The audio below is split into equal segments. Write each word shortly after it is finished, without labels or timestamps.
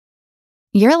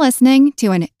You're listening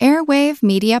to an Airwave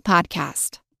Media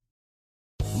Podcast.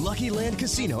 Lucky Land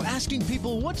Casino, asking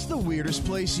people, what's the weirdest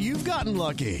place you've gotten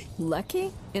lucky?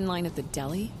 Lucky? In line at the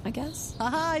deli, I guess?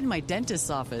 Aha, in my dentist's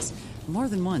office. More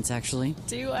than once, actually.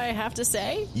 Do I have to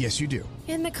say? Yes, you do.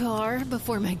 In the car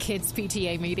before my kids'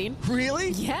 PTA meeting.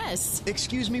 Really? Yes.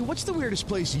 Excuse me, what's the weirdest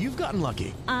place you've gotten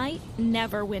lucky? I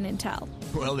never win and tell.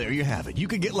 Well, there you have it. You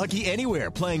can get lucky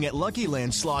anywhere, playing at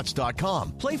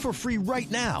LuckyLandSlots.com. Play for free right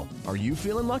now. Are you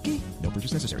feeling lucky? No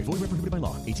purchase necessary. Void where prohibited by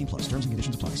law. 18 plus. Terms and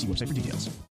conditions apply. See website for details.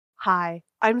 Hi,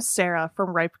 I'm Sarah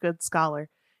from Ripe Good Scholar.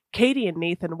 Katie and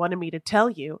Nathan wanted me to tell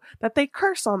you that they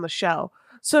curse on the show.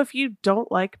 So if you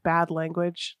don't like bad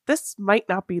language, this might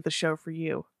not be the show for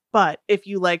you. But if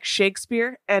you like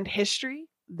Shakespeare and history,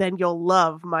 then you'll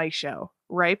love my show,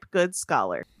 Ripe Good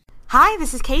Scholar. Hi,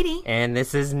 this is Katie. And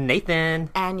this is Nathan.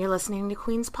 And you're listening to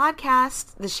Queen's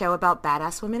Podcast, the show about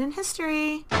badass women in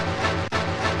history.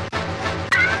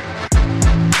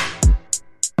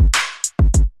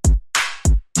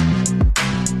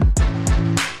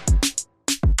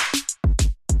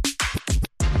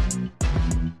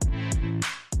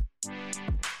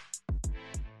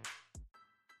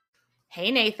 Hey,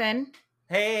 Nathan.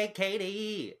 Hey,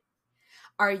 Katie.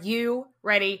 Are you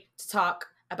ready to talk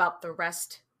about the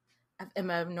rest of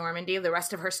Emma of Normandy, the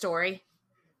rest of her story?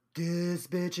 This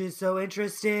bitch is so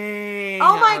interesting.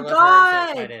 Oh my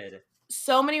God. So,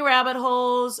 so many rabbit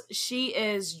holes. She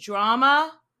is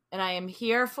drama, and I am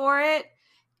here for it.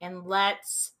 And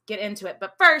let's get into it.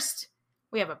 But first,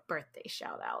 we have a birthday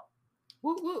shout out.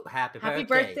 Woo woo. Happy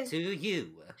birthday to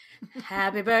you.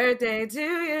 Happy birthday to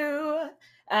you.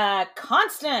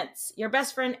 Constance, your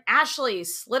best friend Ashley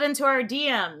slid into our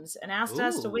DMs and asked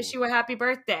us to wish you a happy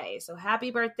birthday. So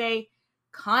happy birthday,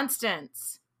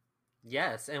 Constance.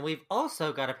 Yes, and we've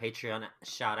also got a Patreon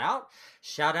shout out.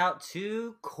 Shout out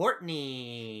to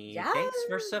Courtney. Yes. Thanks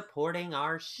for supporting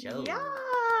our show.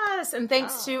 Yes, and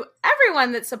thanks to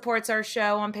everyone that supports our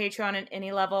show on Patreon at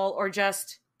any level or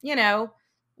just,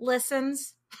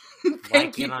 listens.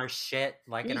 liking our shit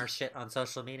on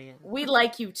social media. We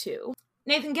like you too.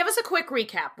 Nathan, give us a quick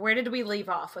recap. Where did we leave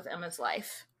off with Emma's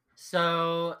life?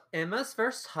 So, Emma's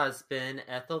first husband,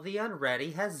 Ethel the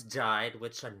Unready, has died,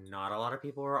 which not a lot of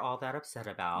people are all that upset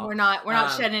about. We're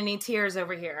not shedding any tears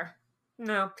over here.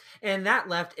 No. And that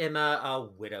left Emma a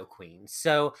widow queen.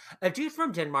 So, a dude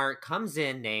from Denmark comes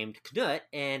in named Knut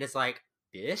and is like,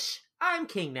 "Bish, I'm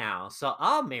king now, so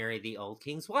I'll marry the old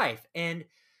king's wife." And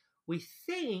we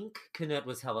think Knut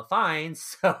was hella fine,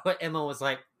 so Emma was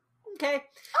like, Okay.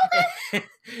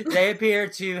 They appear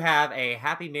to have a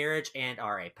happy marriage and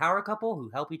are a power couple who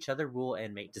help each other rule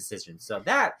and make decisions. So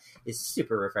that is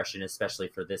super refreshing, especially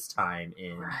for this time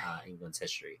in England's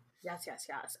history. Yes.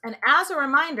 And as a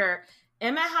reminder,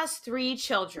 Emma has 3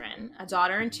 children, a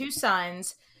daughter and 2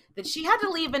 sons, that she had to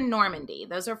leave in Normandy.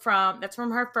 That's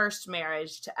from her first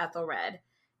marriage to Ethelred.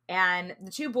 And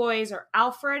the 2 boys are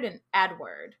Alfred and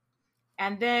Edward.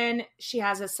 And then she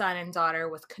has a son and daughter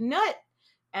with Knut.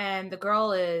 And the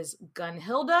girl is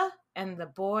Gunhilda, and the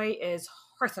boy is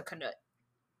Harthacnut.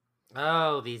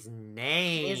 Oh, these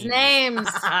names.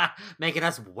 Making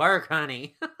us work,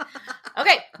 honey.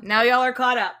 Okay, now y'all are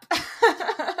caught up.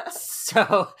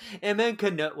 So, Emma and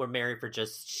Knut were married for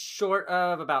just short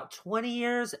of about 20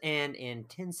 years, and in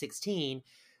 1016,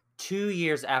 2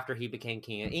 years after he became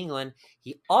king of England,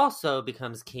 he also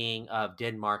becomes king of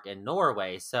Denmark and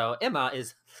Norway. So, Emma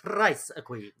is thrice a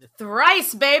queen.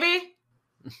 Thrice, baby!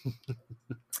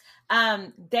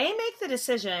 They make the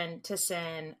decision to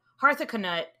send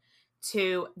Harthacnut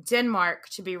to Denmark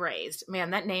to be raised.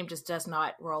 Man, that name just does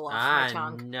not roll off my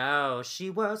tongue. No, she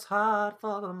works hard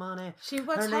for the money.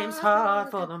 Her name's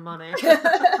hard for the money. I'm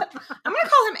gonna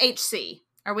call him HC.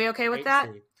 Are we okay with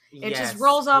that? It just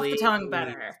rolls off the tongue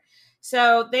better.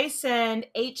 So they send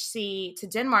HC to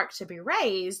Denmark to be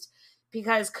raised,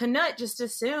 because Knut just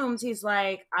assumes, he's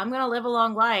like, I'm going to live a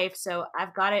long life, so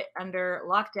I've got it under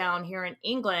lockdown here in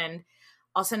England.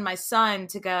 I'll send my son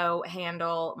to go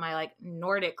handle my,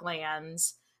 Nordic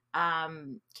lands,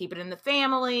 keep it in the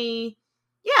family.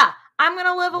 Yeah, I'm going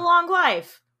to live a long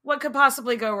life. What could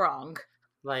possibly go wrong?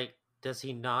 Has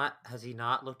he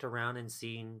not looked around and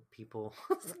seen people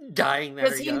dying that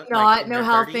Does he not know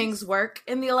how things work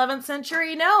in the 11th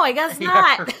century? No, I guess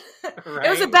not. Right? It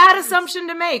was a bad assumption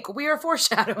to make. We are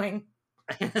foreshadowing.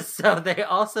 So they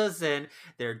also send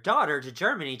their daughter to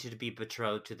Germany to be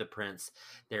betrothed to the prince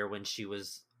there when she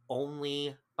was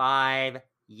only 5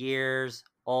 years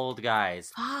old,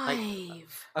 guys.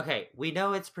 5. Okay, we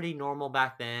know it's pretty normal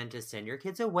back then to send your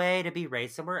kids away to be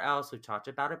raised somewhere else. We've talked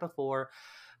about it before.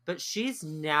 But she's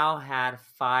now had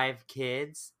 5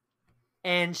 kids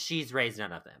and she's raised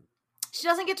none of them. She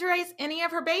doesn't get to raise any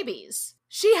of her babies.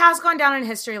 She has gone down in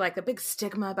history, like the big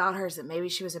stigma about her is that maybe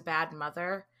she was a bad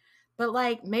mother. But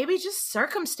like maybe just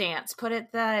circumstance put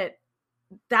it that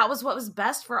was what was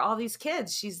best for all these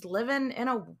kids. She's living in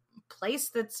a place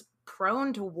that's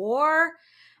prone to war,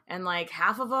 and like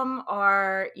half of them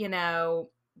are,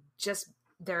 just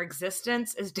their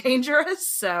existence is dangerous.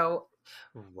 So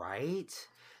right.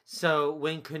 So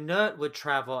when Canute would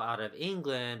travel out of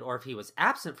England, or if he was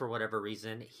absent for whatever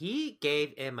reason, he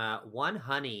gave Emma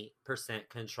 100%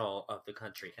 control of the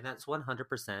country. And that's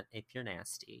 100% if you're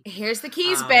nasty. Here's the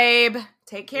keys, babe.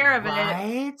 Take care of it.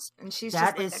 Right? And she's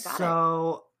that just is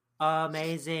so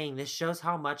amazing. This shows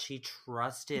how much he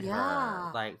trusted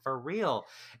her. Like, for real.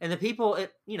 And the people,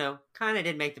 kind of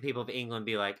did make the people of England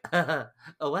be like, oh,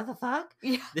 what the fuck?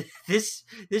 Yeah. This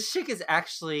chick is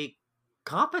actually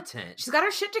competent. She's got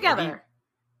her shit together.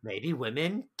 Maybe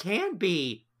women can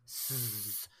be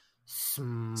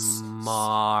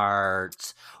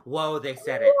smart. Whoa, they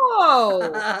said it.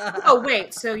 Whoa. Oh,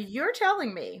 wait. So you're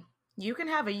telling me you can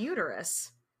have a uterus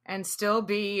and still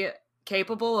be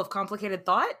capable of complicated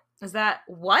thought? Is that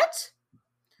what?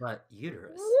 But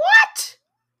uterus. What?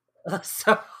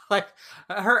 So, like,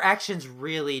 her actions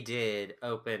really did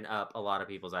open up a lot of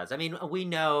people's eyes. I mean, we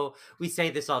say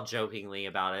this all jokingly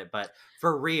about it, but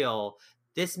for real,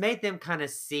 this made them kind of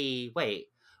see, wait,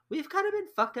 we've kind of been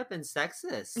fucked up and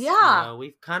sexist. Yeah.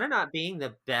 We've kind of not being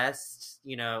the best,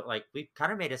 we've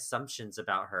kind of made assumptions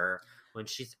about her when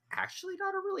she's actually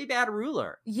not a really bad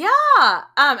ruler. Yeah.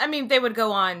 I mean, they would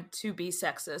go on to be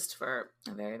sexist for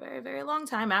a very, very, very long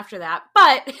time after that,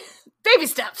 but baby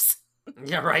steps.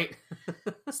 Yeah, right.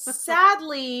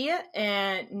 Sadly,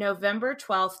 in November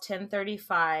 12th,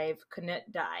 1035,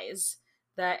 Canute dies.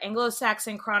 The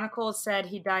Anglo-Saxon Chronicles said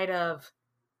he died of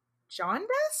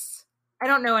jaundice? I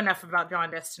don't know enough about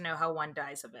jaundice to know how one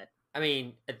dies of it. I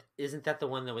mean, isn't that the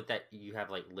one that you have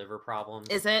like liver problems?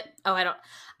 Is it? Oh,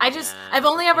 I've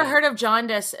only ever heard of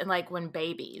jaundice in like when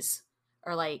babies,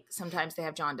 or like sometimes they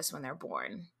have jaundice when they're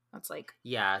born. That's like,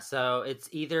 yeah. So it's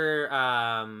either,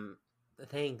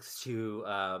 thanks to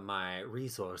my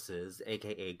resources,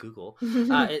 aka Google,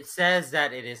 it says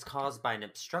that it is caused by an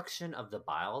obstruction of the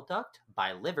bile duct,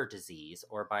 by liver disease,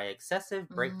 or by excessive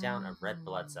breakdown of red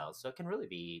blood cells. So it can really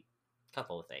be a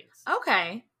couple of things.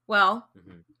 Okay. Well,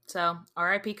 so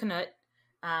R.I.P. Canute.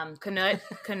 Canute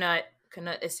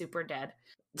is super dead.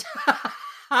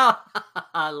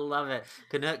 I love it.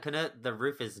 Canute, the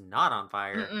roof is not on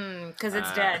fire. Because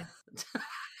it's dead.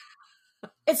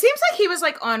 It seems like he was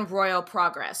like on royal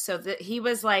progress. So that he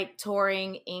was like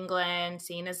touring England,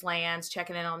 seeing his lands,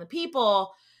 checking in on the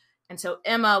people. And so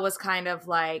Emma was kind of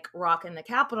like rocking the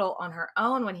capital on her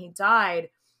own when he died.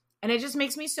 And it just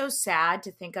makes me so sad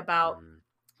to think about,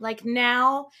 like,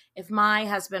 now, if my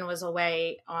husband was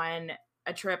away on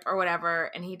a trip or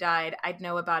whatever and he died, I'd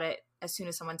know about it as soon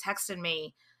as someone texted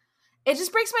me. It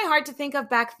just breaks my heart to think of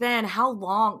back then. How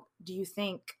long do you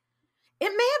think?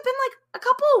 It may have been like a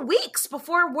couple of weeks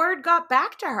before word got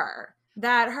back to her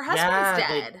that her husband's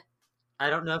dead.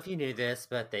 I don't know if you knew this,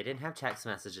 but they didn't have text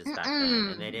messages back then,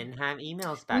 and they didn't have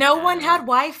emails back then. No one had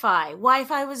Wi-Fi.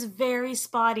 Wi-Fi was very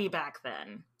spotty back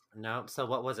then. No, so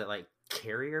what was it, like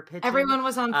carrier pigeon? Everyone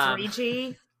was on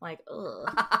 3G. Like, ugh.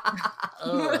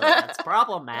 That's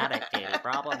problematic, Katie.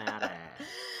 Problematic.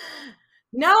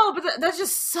 No, but that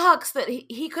just sucks that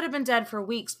he could have been dead for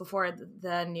weeks before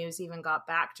the news even got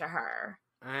back to her.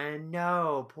 I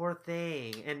know, poor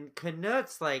thing. And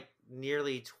Canute's like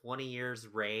nearly 20 years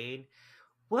reign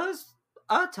was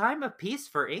a time of peace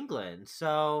for England.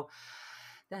 So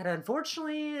that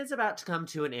unfortunately is about to come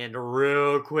to an end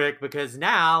real quick because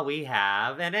now we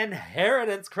have an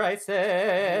inheritance crisis.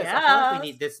 Yes. I feel like we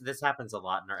need this. This happens a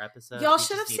lot in our episodes. Y'all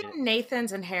should have seen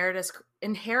Nathan's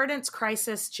inheritance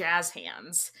crisis jazz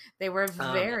hands. They were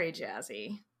very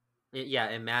jazzy. Yeah,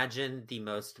 imagine the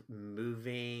most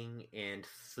moving and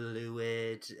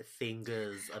fluid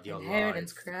fingers of your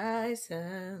inheritance life.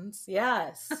 Crisis.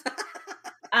 Yes.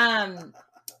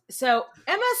 So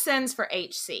Emma sends for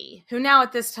HC, who now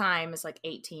at this time is like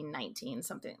 18, 19,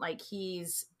 something. Like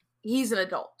he's an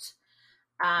adult.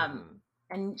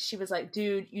 And she was like,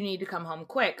 dude, you need to come home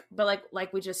quick. But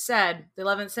like we just said, the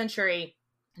 11th century,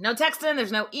 no texting,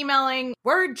 there's no emailing.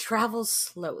 Word travels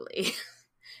slowly.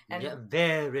 And, yeah,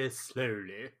 very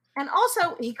slowly. And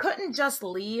also, he couldn't just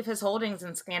leave his holdings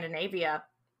in Scandinavia.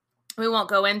 We won't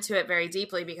go into it very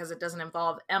deeply because it doesn't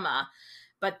involve Emma.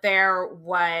 But there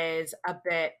was a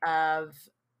bit of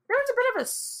a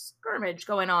skirmish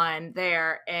going on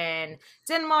there in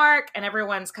Denmark, and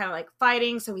everyone's kind of like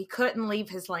fighting, so he couldn't leave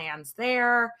his lands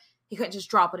there. he couldn't just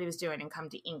drop what he was doing and come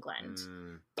to England.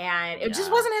 And it just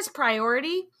wasn't his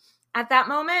priority at that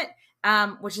moment,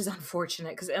 which is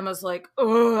unfortunate because Emma's like,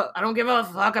 oh, I don't give a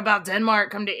fuck about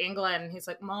Denmark. Come to England. And he's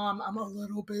like, Mom, I'm a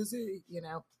little busy, you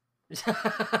know.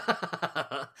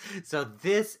 So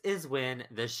this is when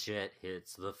the shit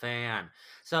hits the fan.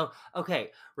 So,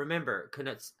 okay, remember,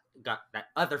 Knut's got that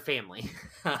other family.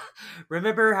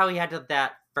 Remember how he had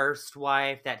that first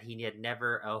wife that he had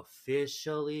never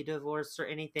officially divorced or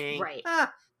anything? Right.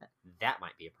 That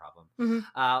might be a problem.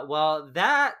 Well,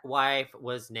 that wife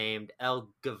was named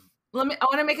Elgav. I want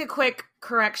to make a quick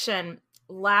correction.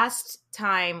 Last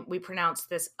time we pronounced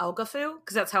this Elgafu,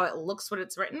 because that's how it looks when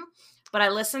it's written. But I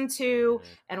listened to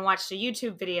and watched a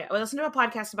YouTube video. I listened to a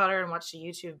podcast about her and watched a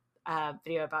YouTube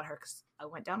video about her because I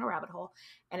went down a rabbit hole.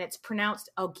 And it's pronounced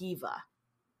Elgiva.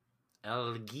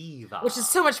 Elgiva. Which is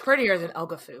so much prettier than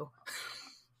Elgafu.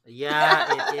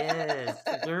 Yeah, it is.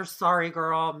 We're sorry,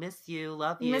 girl. Miss you.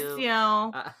 Love you. Miss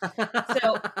you.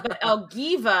 But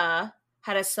Elgiva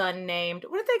had a son named,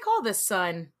 what did they call this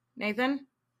son, Nathan?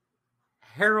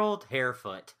 Harold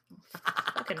Harefoot.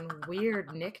 Fucking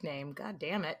weird nickname. God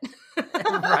damn it.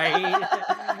 Right?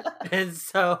 And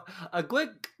so a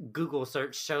quick Google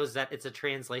search shows that it's a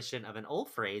translation of an old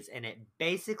phrase, and it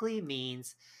basically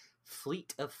means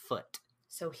fleet of foot.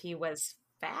 So he was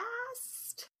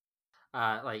fast?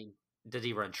 Did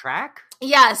he run track?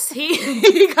 Yes, he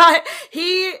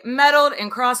medaled in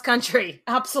cross country.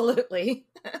 Absolutely.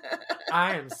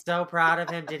 I am so proud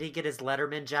of him. Did he get his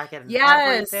Letterman jacket and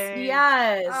everything?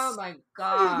 Yes. Oh my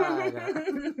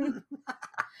God.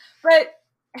 But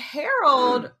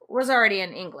Harold was already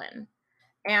in England,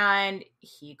 and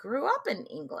he grew up in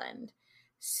England.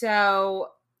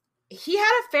 So he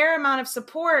had a fair amount of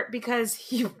support because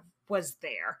he was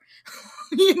there.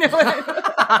 You know what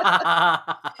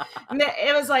I mean?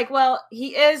 It was like, well,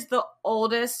 he is the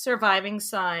oldest surviving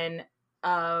son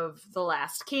of the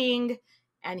last king,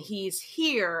 and he's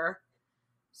here,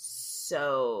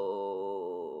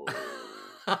 so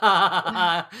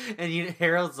and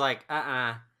Harold's like,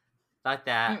 fuck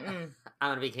that. I'm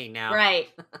gonna be king now. Right.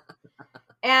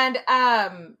 And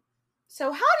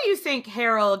so how do you think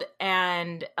Harold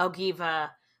and Elgiva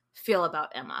feel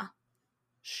about Emma?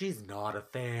 She's not a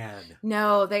fan.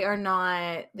 No, they are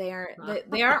not. They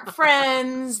aren't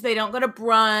friends. They don't go to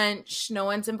brunch. No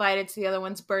one's invited to the other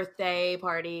one's birthday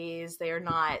parties. They are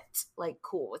not like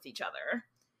cool with each other.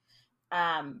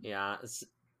 Yeah.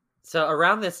 So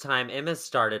around this time, Emma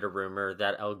started a rumor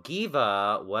that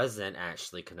Elgiva wasn't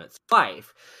actually Knut's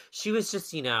wife. She was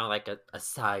just, like a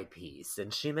side piece,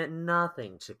 and she meant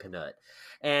nothing to Knut.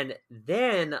 And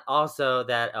then also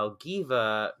that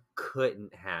Elgiva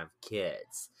couldn't have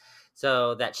kids.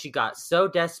 So that she got so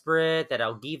desperate that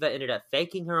Elgiva ended up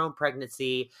faking her own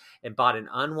pregnancy and bought an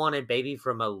unwanted baby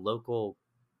from a local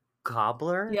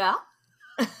cobbler. Yeah.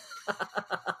 This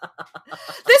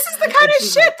is the kind of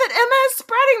shit that Emma is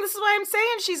spreading. This is why I'm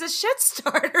saying she's a shit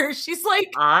starter. She's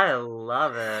like, I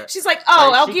love it. She's like,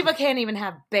 oh, Elgiva can't even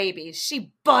have babies.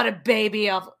 She bought a baby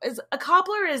off. A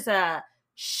cobbler is a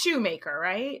shoemaker,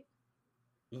 right?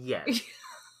 Yes.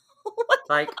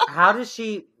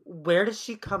 Where does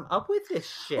she come up with this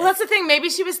shit? Well, that's the thing. Maybe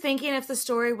she was thinking if the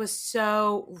story was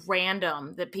so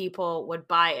random that people would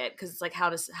buy it, because it's like, how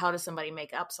does somebody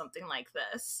make up something like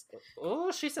this?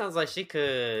 Oh, she sounds like she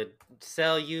could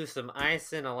sell you some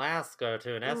ice in Alaska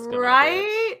to an Eskimo,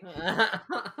 right? And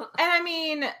I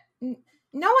mean,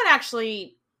 no one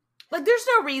actually, there's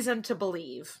no reason to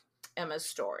believe Emma's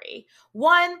story.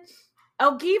 One,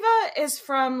 Elgiva is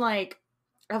from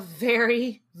a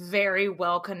very, very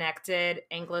well-connected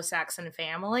Anglo-Saxon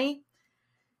family.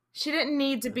 She didn't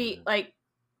need to be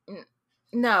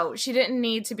she didn't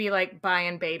need to be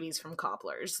buying babies from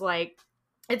cobblers.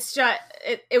 It's just,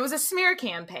 it was a smear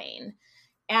campaign.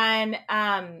 And,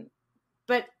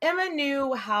 but Emma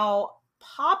knew how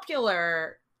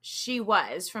popular she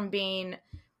was from being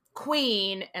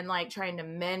queen and trying to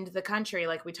mend the country,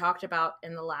 like we talked about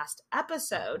in the last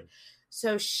episode.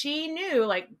 So she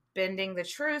knew, bending the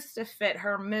truth to fit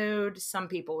her mood, some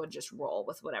people would just roll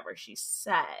with whatever she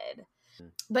said.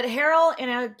 But Harold and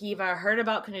Elgiva heard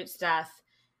about Knut's death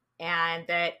and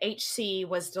that HC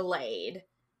was delayed.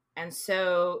 And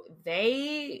so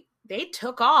they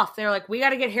took off. They're like, we got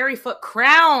to get Harryfoot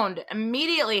crowned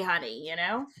immediately, honey,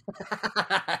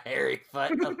 Harryfoot, I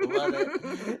love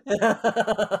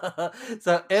it.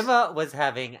 So Emma was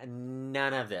having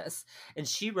none of this. And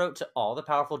she wrote to all the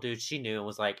powerful dudes she knew and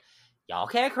was like, y'all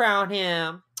can't crown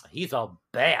him. He's a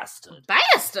bastard.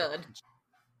 Bastard!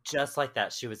 Just like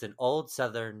that. She was an old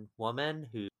Southern woman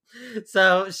who...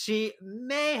 So she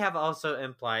may have also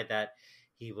implied that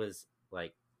he was,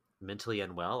 mentally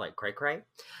unwell, like cray-cray.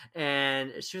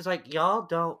 And she was like, y'all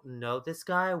don't know this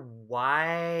guy.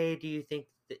 Why do you think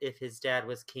that if his dad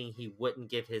was king, he wouldn't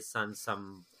give his son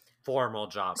some formal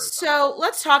job or something? So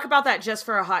let's talk about that just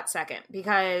for a hot second,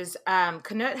 because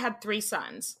Canute had 3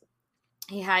 sons.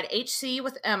 He had HC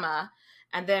with Emma,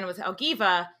 and then with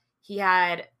Elgiva, he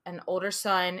had an older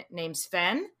son named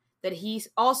Sven that he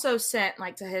also sent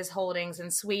like to his holdings in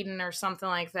Sweden or something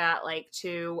like that, like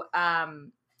to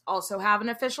also have an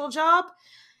official job.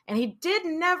 And he did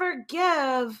never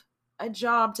give a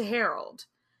job to Harold.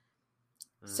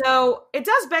 So it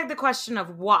does beg the question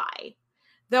of why.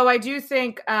 Though I do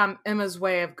think Emma's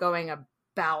way of going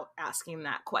about asking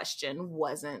that question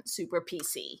wasn't super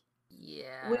PC.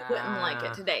 Yeah. We wouldn't like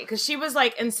it today, because she was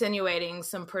like insinuating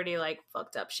some pretty like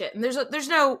fucked up shit. And there's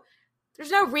no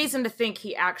reason to think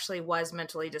he actually was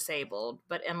mentally disabled,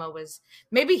 but Emma was,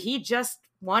 maybe he just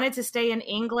wanted to stay in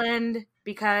England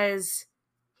because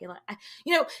he like,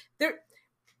 you know,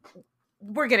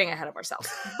 we're getting ahead of ourselves,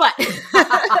 but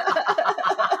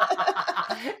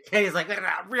Katie's like,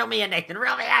 reel me in, Nathan,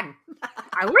 reel me in.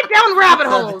 I went down rabbit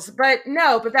holes, but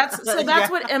that's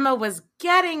what Emma was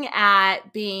getting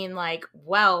at, being like,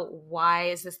 well, why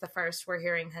is this the first we're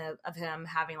hearing of him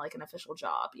having like an official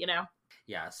job, you know?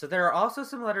 Yeah, so there are also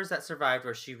some letters that survived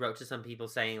where she wrote to some people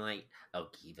saying like,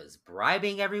 Elgiva's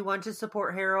bribing everyone to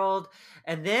support Harold,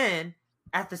 and then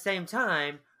at the same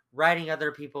time writing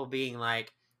other people being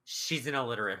like, she's an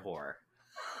illiterate whore.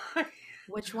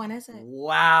 Which one is it?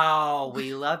 Wow,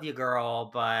 we love you,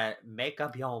 girl, but make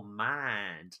up your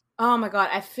mind. Oh my God.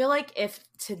 I feel like if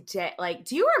today, like,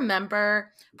 do you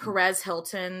remember Perez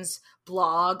Hilton's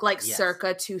blog, like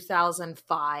circa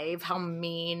 2005? How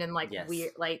mean and like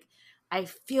weird, like, I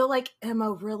feel like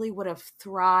Emma really would have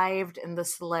thrived in the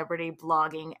celebrity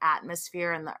blogging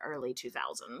atmosphere in the early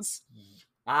 2000s.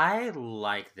 I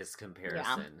like this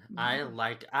comparison. Yeah.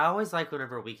 I always like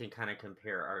whenever we can kind of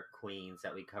compare our queens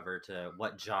that we cover to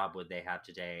what job would they have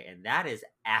today, and that is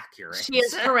accurate. She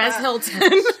is Perez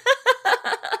Hilton.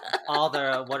 All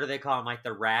the, what do they call them, like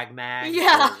the rag mags?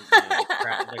 Yeah.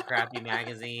 Or, the crappy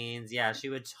magazines. Yeah, she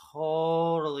would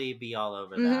totally be all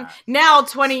over that. Now,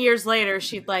 20 years later,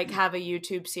 she'd like have a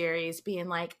YouTube series being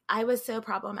like, I was so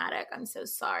problematic. I'm so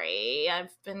sorry.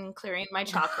 I've been clearing my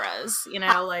chakras, you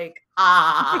know, like.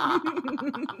 I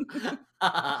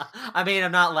mean,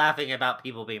 I'm not laughing about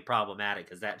people being problematic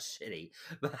because that's shitty.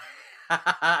 But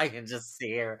I can just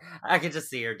see her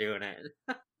doing it.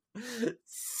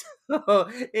 So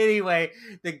anyway,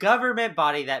 the government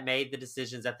body that made the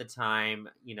decisions at the time,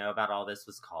 you know, about all this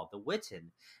was called the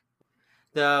Witan.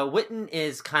 The Witan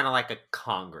is kind of like a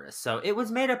Congress. So it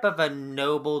was made up of a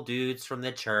noble dudes from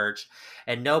the church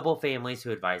and noble families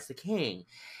who advised the king.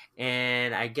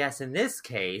 And I guess in this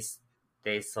case,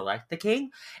 they select the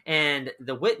king. And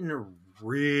the Witan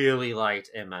really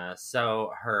liked Emma.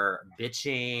 So her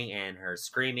bitching and her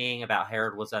screaming about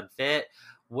Harold was unfit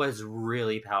was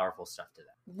really powerful stuff to them.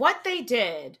 What they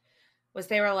did was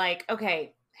they were like,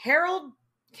 okay, Harold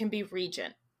can be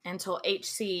regent until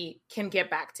HC can get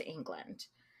back to England,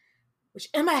 which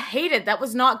Emma hated. That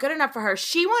was not good enough for her.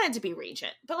 She wanted to be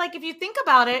regent. But like, if you think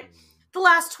about it, the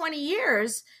last 20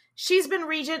 years, she's been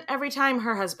regent every time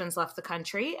her husband's left the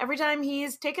country. Every time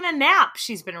he's taken a nap,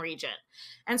 she's been regent.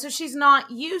 And so she's not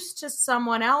used to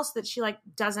someone else that she like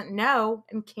doesn't know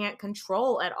and can't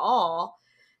control at all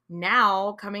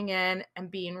now coming in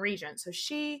and being regent. So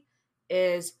she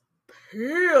is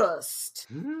pissed.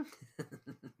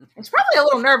 It's probably a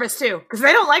little nervous too, because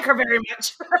they don't like her very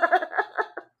much.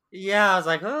 Yeah, I was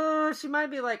like, oh, she might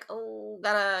be like, oh,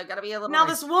 gotta be a little. Now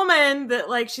this woman that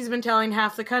like she's been telling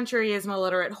half the country is an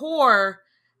illiterate whore,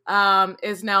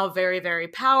 is now very, very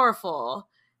powerful,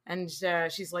 and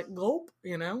she's like, gulp,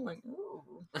 you know, like,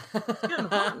 ooh, it's getting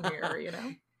hot in here, you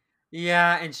know.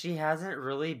 Yeah, and she hasn't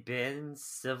really been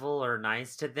civil or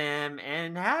nice to them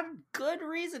and had good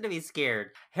reason to be scared.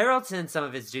 Harold sent some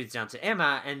of his dudes down to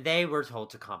Emma, and they were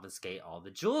told to confiscate all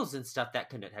the jewels and stuff that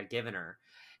Canute had given her.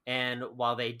 And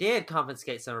while they did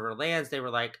confiscate some of her lands, they were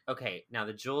like, okay, now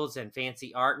the jewels and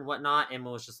fancy art and whatnot,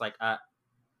 Emma was just like, no,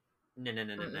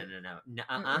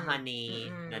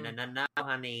 honey. No,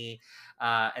 honey.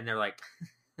 And they're like,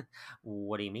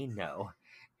 what do you mean no?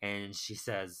 And she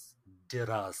says, did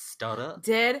I stutter?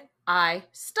 Did I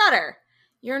stutter?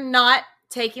 You're not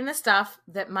taking the stuff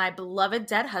that my beloved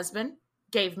dead husband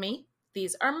gave me.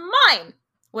 These are mine.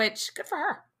 Which, good for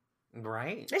her.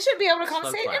 Right. They should be able to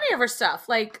confiscate any of her stuff.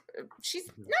 Like, she's,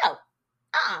 no.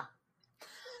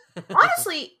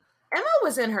 Honestly, Emma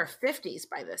was in her 50s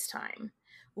by this time.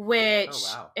 Which,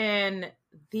 in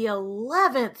the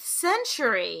 11th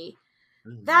century,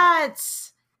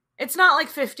 that's It's not like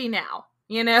 50 now,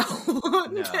 you know?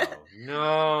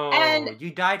 No. And you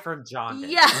died from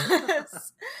jaundice.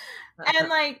 Yes. And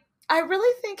like, I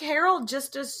really think Harold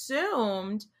just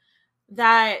assumed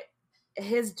that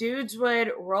his dudes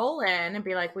would roll in and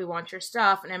be like, we want your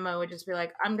stuff. And Emma would just be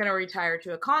like, I'm going to retire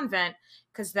to a convent,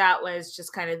 because that was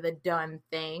just kind of the done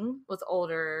thing with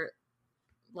older,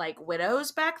 like,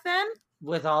 widows back then.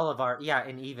 With all of our,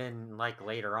 and even, like,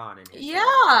 later on in history.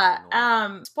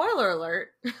 Yeah. Spoiler alert.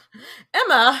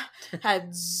 Emma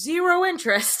had zero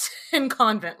interest in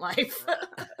convent life.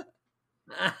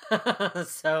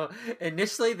 So,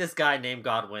 initially, this guy named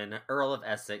Godwin, Earl of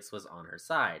Essex, was on her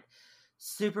side.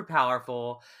 Super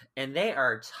powerful, and they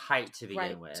are tight to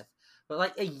begin with. But,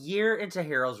 like, a year into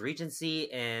Harold's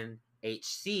regency, and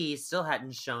HC still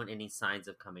hadn't shown any signs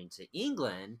of coming to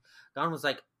England, Godwin was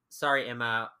like, sorry,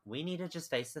 Emma, we need to just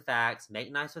face the facts, make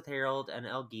nice with Harold and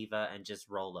Elgiva, and just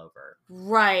roll over.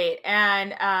 Right.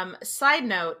 And side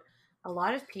note, a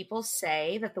lot of people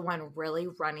say that the one really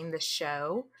running the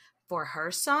show for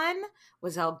her son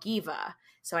was Elgiva.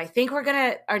 So I think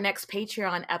our next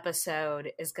Patreon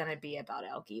episode is going to be about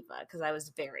Elgiva, because I was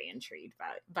very intrigued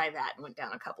by that and went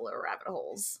down a couple of rabbit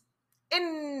holes.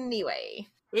 Anyway,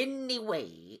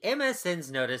 Emma sends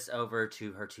notice over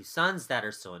to her two sons that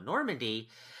are still in Normandy,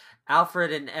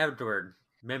 Alfred and Edward.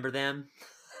 Remember them?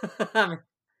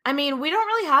 I mean, we don't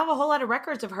really have a whole lot of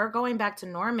records of her going back to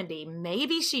Normandy.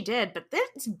 Maybe she did, but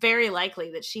it's very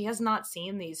likely that she has not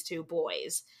seen these two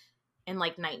boys in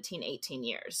like 19, 18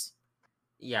 years.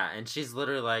 Yeah, and she's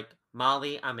literally like,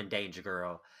 Molly, I'm in danger,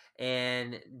 girl.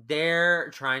 And they're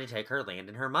trying to take her land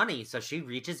and her money. So she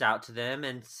reaches out to them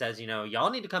and says, y'all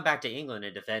need to come back to England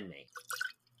and defend me.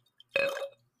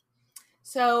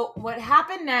 So what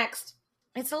happened next,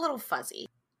 it's a little fuzzy.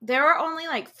 There are only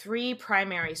like 3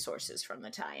 primary sources from the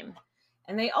time,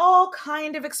 and they all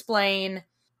kind of explain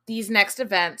these next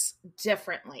events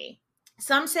differently.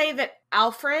 Some say that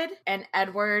Alfred and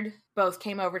Edward both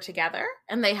came over together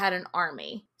and they had an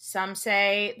army. Some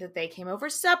say that they came over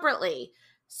separately.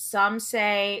 Some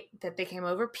say that they came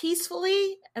over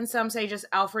peacefully, and some say just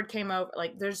Alfred came over.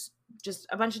 Like, there's just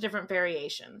a bunch of different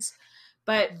variations.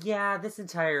 But yeah, this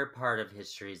entire part of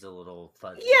history is a little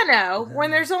fuzzy. When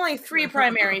there's only 3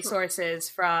 primary sources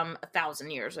from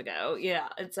 1,000 years ago,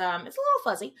 it's a little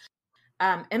fuzzy.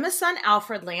 Emma's son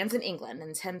Alfred lands in England in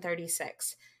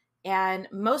 1036, and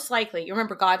most likely, you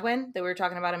remember Godwin that we were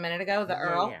talking about a minute ago, the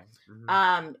Earl,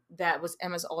 Mm-hmm. That was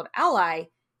Emma's old ally.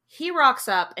 He rocks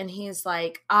up and he's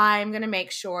like, I'm going to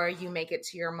make sure you make it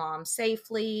to your mom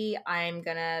safely. I'm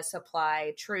going to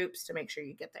supply troops to make sure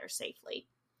you get there safely.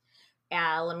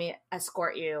 Let me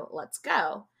escort you. Let's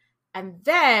go. And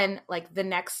then, like, the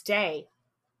next day,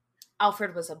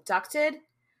 Alfred was abducted,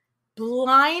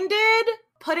 blinded,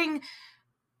 putting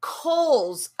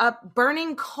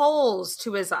burning coals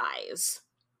to his eyes.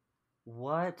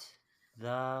 What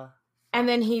the? And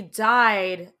then he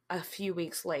died a few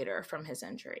weeks later from his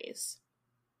injuries.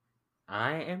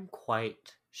 I am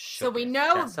quite shook. So we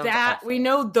know we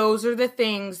know those are the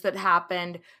things that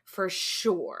happened for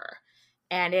sure.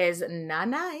 And is not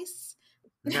nice.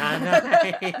 Not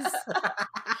nice.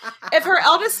 If her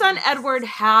eldest son, Edward,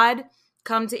 had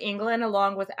come to England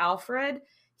along with Alfred,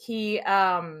 he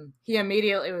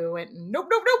immediately went, nope,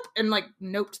 and like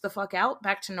noped the fuck out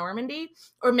back to Normandy.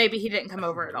 Or maybe he didn't come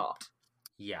over at all.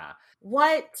 Yeah.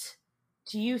 What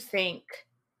do you think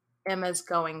Emma's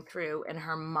going through in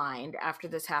her mind after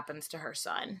this happens to her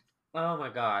son? Oh my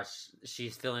gosh,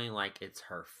 she's feeling like it's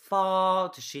her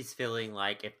fault. She's feeling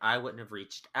like if I wouldn't have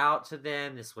reached out to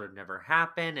them, this would have never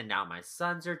happened. And now my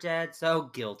sons are dead.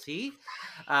 So guilty.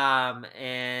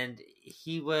 And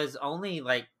he was only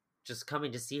like just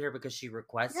coming to see her because she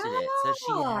requested it. So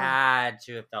she had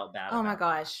to have felt bad. Oh my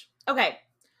gosh. Okay.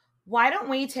 Why don't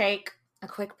we take a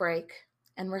quick break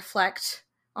and reflect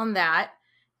on that?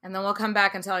 And then we'll come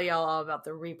back and tell y'all all about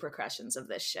the repercussions of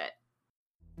this shit.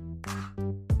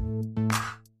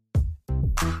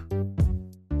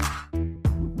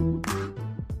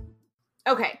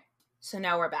 Okay, so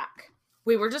now we're back.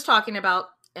 We were just talking about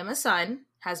Emma's son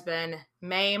has been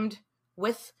maimed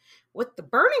with the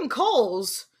burning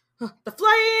coals, the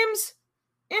flames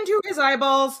into his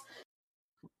eyeballs.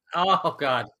 Oh,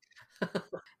 God.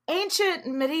 Ancient,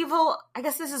 medieval, I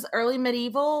guess this is early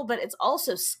medieval, but it's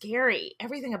also scary.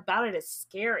 Everything about it is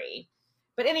scary.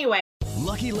 But anyway.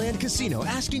 Lucky Land Casino,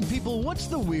 asking people, what's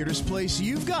the weirdest place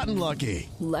you've gotten lucky?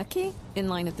 Lucky? In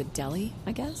line at the deli,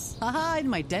 I guess? Aha, in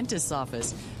my dentist's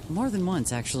office. More than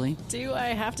once, actually. Do I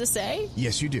have to say?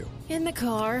 Yes, you do. In the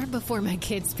car before my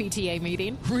kids' PTA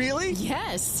meeting. Really?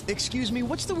 Yes. Excuse me,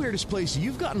 what's the weirdest place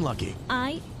you've gotten lucky?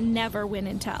 I never win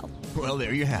and tell. Well,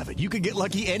 there you have it. You can get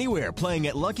lucky anywhere, playing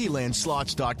at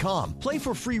LuckyLandSlots.com. Play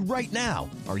for free right now.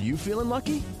 Are you feeling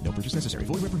lucky? No purchase necessary.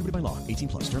 Void where prohibited by law. 18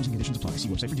 plus. Terms and conditions apply. See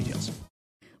website for details.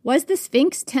 Was the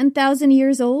Sphinx 10,000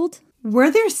 years old?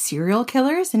 Were there serial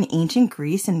killers in ancient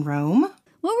Greece and Rome?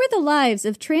 What were the lives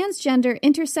of transgender,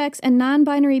 intersex, and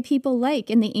non-binary people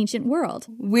like in the ancient world?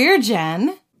 We're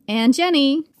Jen. And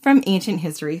Jenny. From Ancient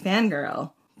History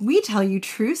Fangirl. We tell you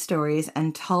true stories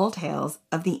and tall tales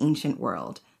of the ancient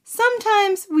world.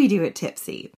 Sometimes we do it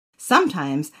tipsy.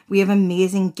 Sometimes we have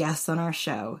amazing guests on our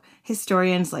show.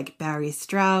 Historians like Barry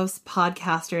Strauss,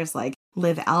 podcasters like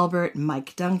Liv Albert,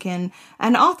 Mike Duncan,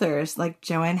 and authors like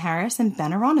Joanne Harris and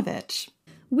Ben Aronovich.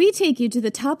 We take you to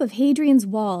the top of Hadrian's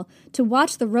Wall to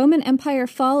watch the Roman Empire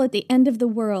fall at the end of the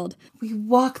world. We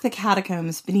walk the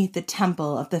catacombs beneath the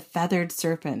temple of the feathered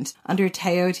serpent under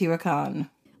Teotihuacan.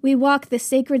 We walk the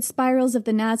sacred spirals of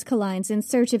the Nazca Lines in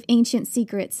search of ancient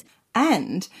secrets.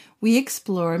 And we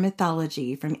explore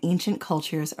mythology from ancient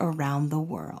cultures around the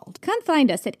world. Come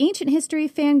find us at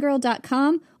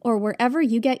ancienthistoryfangirl.com or wherever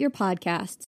you get your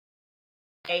podcasts.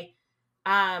 Okay.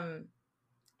 Emma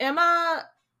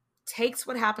takes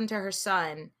what happened to her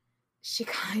son. She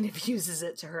kind of uses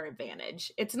it to her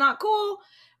advantage. It's not cool,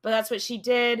 but that's what she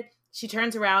did. She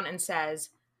turns around and says,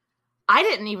 I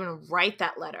didn't even write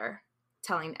that letter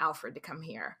telling Alfred to come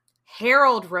here.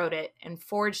 Harold wrote it and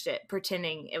forged it,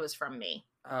 pretending it was from me.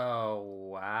 Oh,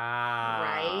 wow.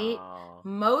 Right?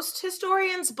 Most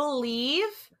historians believe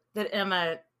that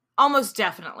Emma almost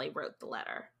definitely wrote the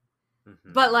letter.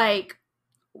 Mm-hmm. But, like,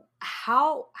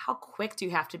 how quick do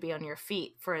you have to be on your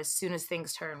feet for as soon as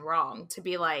things turn wrong to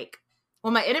be like,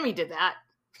 well, my enemy did that.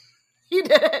 He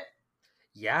did it.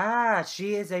 Yeah,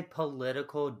 she is a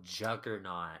political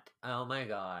juggernaut. Oh, my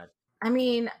God. I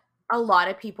mean, a lot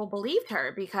of people believed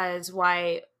her because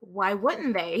why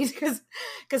wouldn't they? Because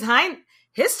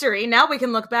history, now we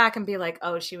can look back and be like,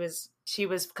 oh, she was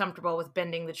comfortable with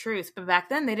bending the truth. But back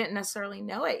then they didn't necessarily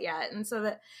know it yet. And so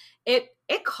that it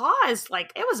caused,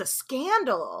 like, it was a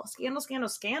scandal, you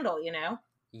know?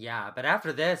 Yeah, but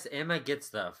after this, Emma gets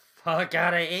the fuck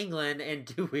out of England. And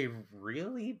do we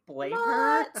really blame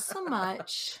her? Not so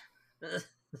much.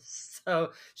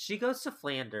 So she goes to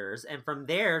Flanders, and from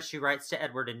there she writes to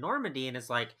Edward in Normandy and is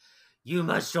like, you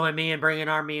must join me and bring an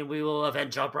army and we will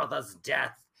avenge your brother's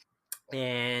death.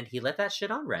 And he let that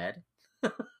shit on red.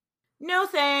 No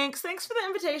thanks. Thanks for the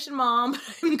invitation, Mom.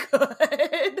 I'm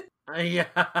good. Yeah.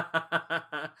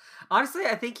 Honestly,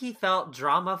 I think he felt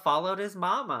drama followed his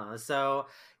mama, so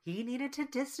he needed to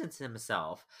distance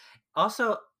himself.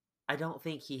 Also, I don't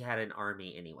think he had an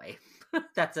army anyway.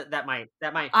 That might.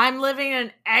 I'm living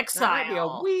in exile. That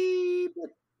might be a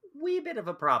wee bit of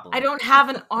a problem. I don't have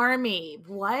an army.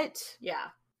 What? Yeah.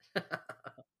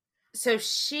 So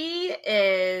she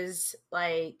is,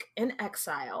 like, in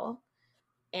exile,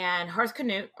 and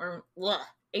Harthcnut, or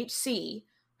HC,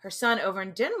 her son over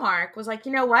in Denmark, was like,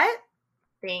 you know what?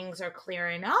 Things are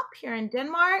clearing up here in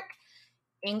Denmark.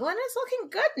 England is looking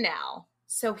good now.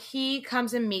 So he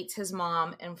comes and meets his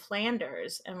mom in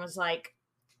Flanders and was like,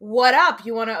 what up?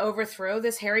 You want to overthrow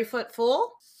this hairy-foot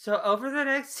fool? So over the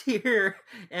next year,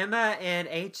 Emma and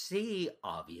HC,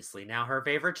 obviously now her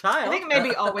favorite child. I think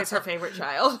maybe always her favorite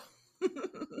child.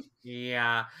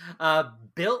 Yeah.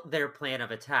 Built their plan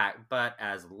of attack, but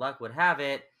as luck would have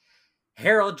it,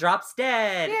 Harold drops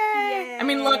dead. Yay! I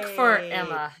mean, luck for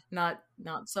Emma, not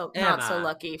so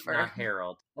lucky for not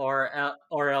Harold or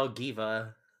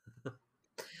Elgiva.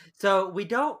 So we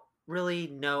don't really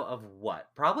know of what.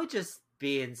 Probably just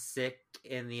being sick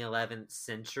in the 11th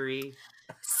century.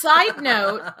 Side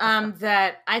note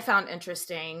that I found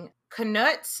interesting: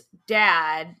 Knut's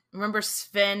dad. Remember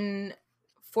Sven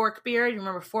Forkbeard? You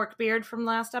remember Forkbeard from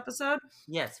last episode?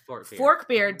 Yes, Forkbeard.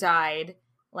 Forkbeard died,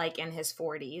 like, in his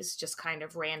 40s, just kind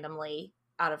of randomly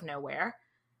out of nowhere.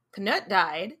 Knut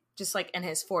died, just, like, in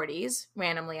his 40s,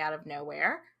 randomly out of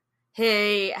nowhere.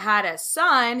 He had a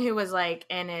son who was, like,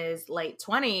 in his late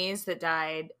 20s that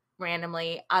died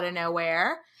randomly out of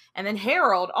nowhere. And then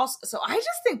Harold also. So I just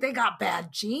think they got bad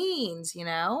genes, you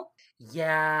know?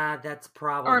 Yeah, that's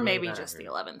probably. Or maybe just the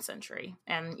 11th century.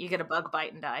 And you get a bug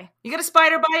bite and die. You get a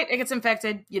spider bite, it gets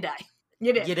infected, you die.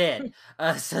 You did. You did.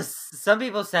 So some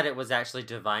people said it was actually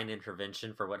divine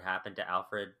intervention for what happened to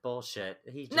Alfred. Bullshit.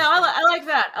 I like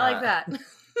that. I like that.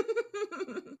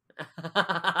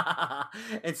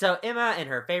 And so Emma and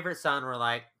her favorite son were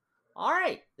like, all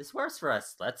right, this works for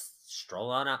us. Let's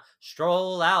stroll out.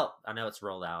 I know it's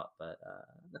roll out, but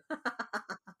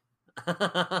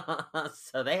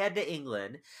So they head to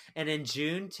England, and in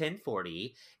June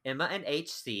 1040, Emma and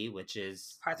HC, which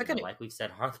is, like we've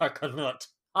said, Harthacnut,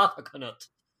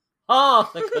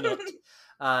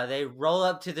 they roll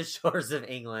up to the shores of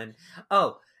England.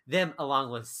 Oh, them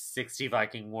along with 60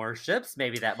 Viking warships.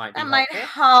 Maybe that might be might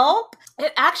help.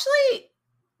 It actually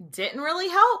didn't really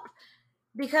help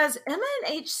because Emma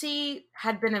and HC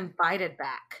had been invited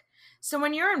back. So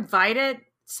when you're invited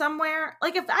somewhere,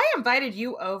 like if I invited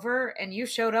you over and you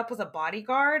showed up with a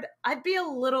bodyguard, I'd be a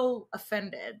little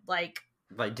offended. Like,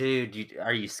 dude,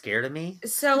 are you scared of me?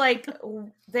 So like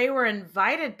they were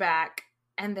invited back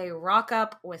and they rock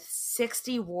up with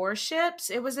 60 warships.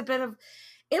 It was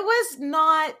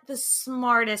not the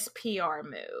smartest PR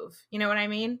move. You know what I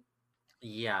mean?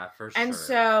 Yeah, for sure. And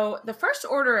so the first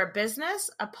order of business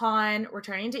upon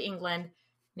returning to England,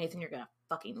 Nathan, you're going to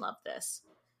fucking love this.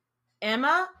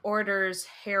 Emma orders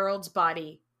Harold's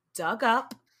body dug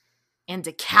up and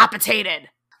decapitated.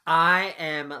 I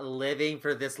am living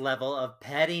for this level of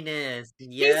pettiness.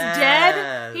 Yes. He's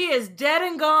dead. He is dead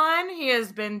and gone. He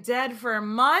has been dead for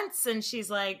months. And she's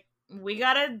like, we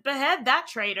got to behead that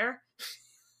traitor.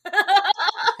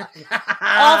 All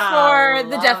for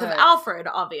the death of Alfred,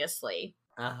 obviously.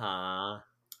 Uh-huh.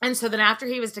 And so then after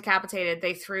he was decapitated,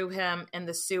 they threw him in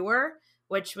the sewer,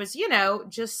 which was,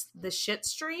 just the shit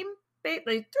stream. They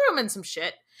threw him in some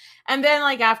shit. And then,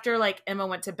 after, Emma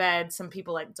went to bed, some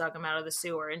people, dug him out of the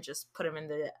sewer and just put him in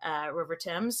the River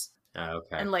Thames. Oh,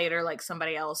 okay. And later,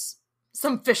 somebody else,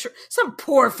 some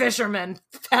poor fisherman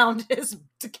found his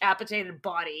decapitated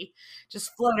body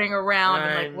just floating around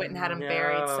and, went and had him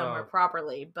buried somewhere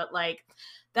properly. But,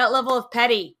 that level of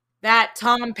petty, that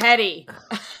Tom Petty,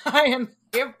 I am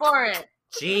here for it.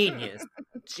 Genius.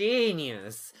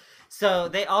 So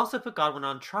they also put Godwin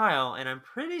on trial, and I'm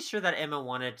pretty sure that Emma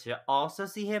wanted to also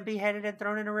see him beheaded and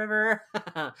thrown in a river.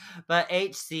 But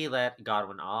HC let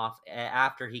Godwin off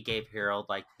after he gave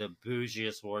Harold the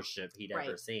bougiest warship he'd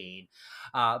ever seen.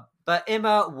 But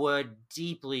Emma would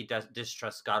deeply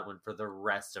distrust Godwin for the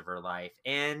rest of her life,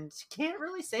 and can't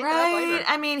really say that. Right?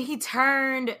 I mean, he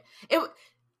turned.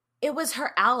 It was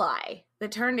her ally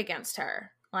that turned against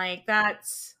her.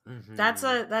 That's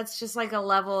just a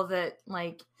level that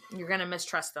you're going to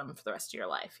mistrust them for the rest of your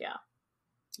life. Yeah.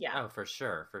 Oh, for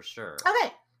sure.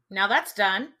 Okay. Now that's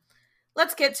done.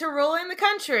 Let's get to ruling the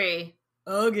country.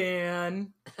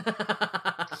 Again.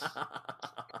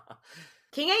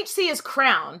 King HC is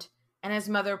crowned, and his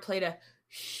mother played a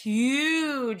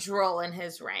huge role in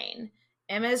his reign.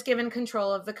 Emma is given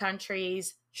control of the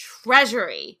country's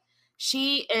treasury.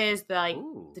 She is the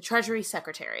treasury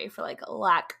secretary, for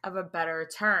lack of a better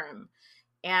term.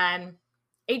 And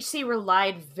HC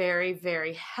relied very,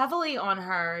 very heavily on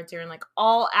her during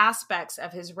all aspects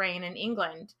of his reign in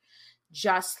England,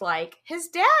 just like his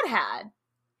dad had.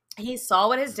 He saw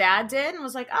what his dad did and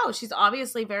was like, oh, she's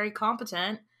obviously very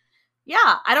competent.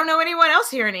 Yeah, I don't know anyone else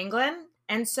here in England.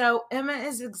 And so Emma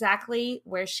is exactly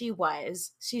where she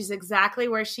was. She's exactly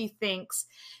where she thinks.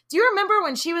 Do you remember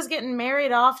when she was getting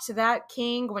married off to that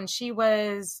king when she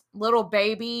was little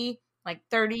baby,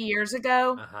 30 years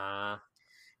ago? Uh-huh.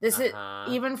 This is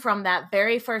even from that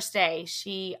very first day,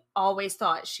 she always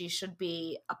thought she should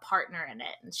be a partner in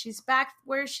it. And she's back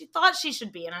where she thought she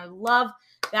should be. And I love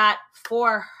that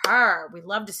for her. We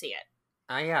love to see it.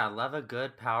 Yeah, love a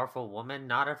good, powerful woman,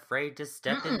 not afraid to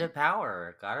step into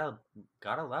power.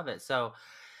 Gotta love it. So,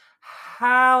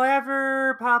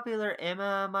 however popular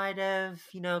Emma might have,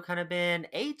 kind of been,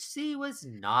 HC was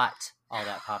not all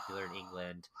that popular in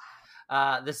England.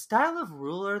 The style of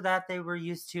ruler that they were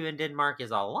used to in Denmark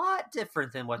is a lot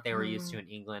different than what they were used to in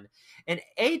England. And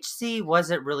HC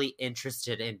wasn't really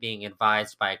interested in being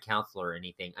advised by a counselor or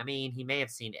anything. I mean, he may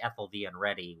have seen Ethel the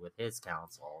Unready with his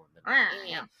counsel.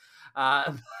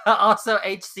 Also,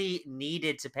 HC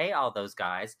needed to pay all those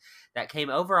guys that came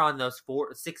over on those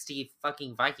 60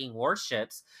 fucking Viking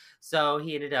warships. So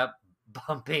he ended up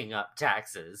bumping up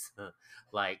taxes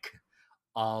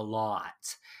a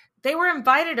lot. They were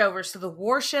invited over, so the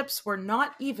warships were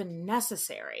not even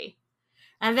necessary.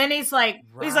 And then he's like,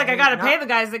 I got to pay the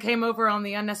guys that came over on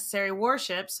the unnecessary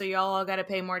warships, so y'all all got to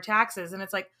pay more taxes. And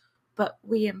it's like, but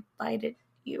we invited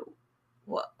you.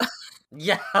 What?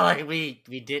 Yeah, we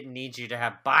didn't need you to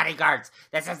have bodyguards.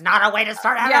 This is not a way to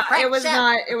start out a friendship.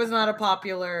 It was not a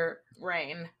popular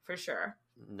reign, for sure.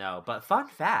 No, but fun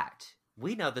fact.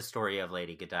 We know the story of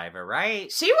Lady Godiva, right?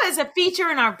 She was a feature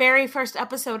in our very first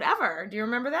episode ever. Do you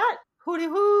remember that? Hooty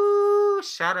hoo!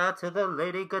 Shout out to the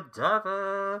Lady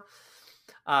Godiva.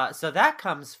 So that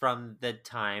comes from the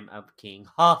time of King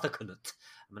Harthacnut.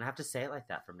 I'm going to have to say it like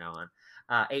that from now on.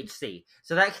 HC.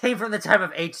 So that came from the time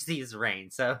of HC's reign.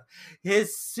 So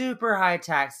his super high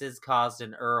taxes caused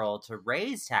an earl to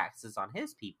raise taxes on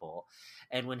his people.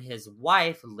 And when his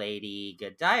wife, Lady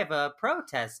Godiva,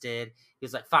 protested, he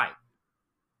was like, fine.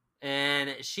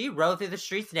 And she rode through the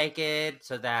streets naked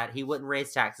so that he wouldn't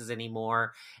raise taxes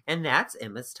anymore. And that's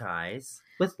Emma's ties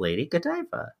with Lady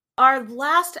Godiva. Our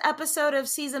last episode of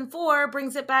season 4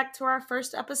 brings it back to our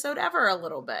first episode ever a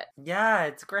little bit. Yeah,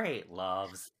 it's great.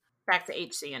 Loves. Back to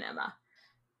HC and Emma.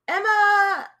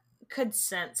 Emma could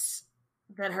sense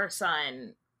that her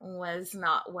son was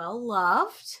not well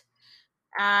loved.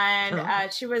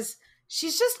 And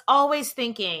she's just always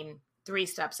thinking 3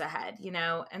 steps ahead, you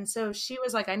know? And so she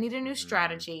was like, I need a new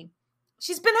strategy.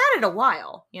 She's been at it a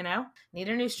while, you know? Need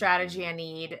a new strategy. I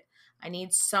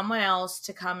need someone else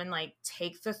to come and like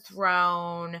take the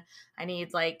throne. I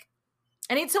need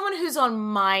someone who's on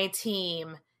my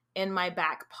team in my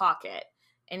back pocket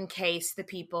in case the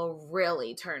people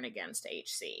really turn against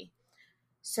HC.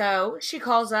 So she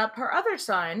calls up her other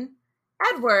son,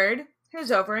 Edward,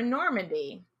 who's over in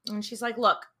Normandy. And she's like,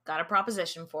 look, got a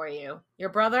proposition for you. Your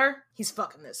brother, he's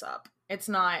fucking this up. It's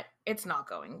not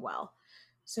going well.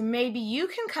 So maybe you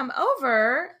can come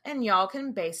over and y'all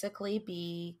can basically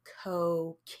be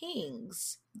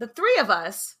co-kings. The 3 of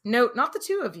us, note, not the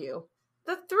 2 of you,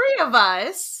 the 3 of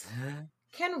us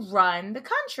can run the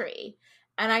country.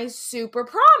 And I super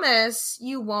promise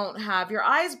you won't have your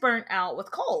eyes burnt out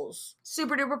with coals.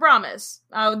 Super duper promise.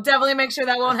 I'll definitely make sure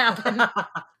that won't happen.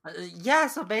 Yeah,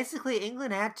 so basically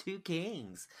England had 2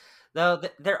 kings. Though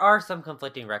there are some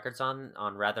conflicting records on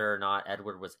whether or not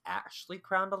Edward was actually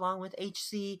crowned along with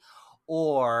HC,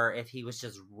 or if he was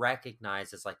just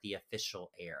recognized as like the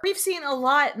official heir. We've seen a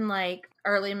lot in like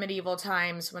early medieval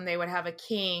times when they would have a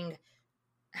king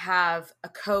have a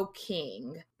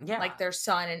co-king, like their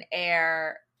son and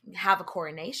heir have a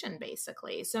coronation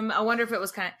basically. So I wonder if it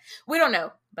was we don't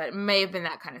know, but it may have been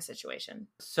that kind of situation.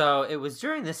 So it was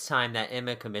during this time that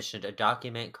Emma commissioned a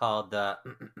document called the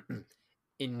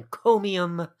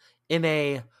Encomium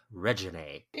Emmae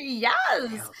Reginae.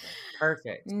 Yes.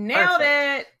 Perfect. Nailed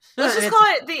it. Let's just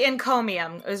call it the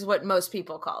encomium is what most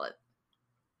people call it.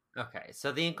 Okay,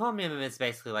 so the encomium is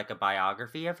basically like a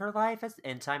biography of her life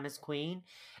and time as queen,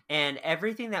 and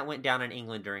everything that went down in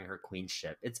England during her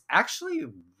queenship. It's actually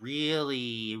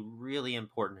really, really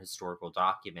important historical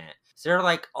document. So there are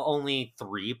like only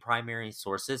 3 primary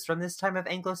sources from this time of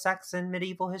Anglo-Saxon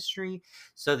medieval history.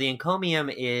 So the encomium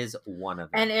is one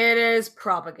of them. And it is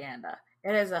propaganda.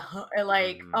 It is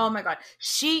oh my god.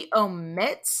 She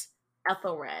omits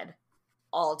Ethelred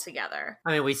altogether.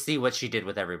 I mean, we see what she did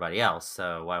with everybody else,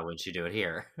 so why wouldn't she do it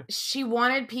here? She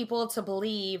wanted people to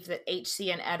believe that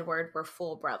HC and Edward were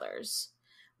full brothers,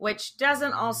 which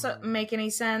doesn't also make any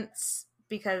sense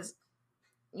because,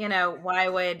 you know, why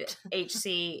would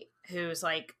HC, who's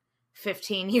like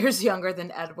 15 years younger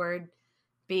than Edward,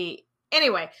 be...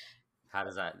 Anyway. How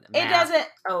does that math? It doesn't...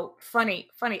 Oh, funny.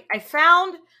 I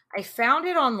found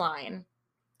it online.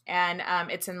 And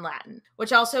it's in Latin,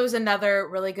 which also is another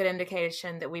really good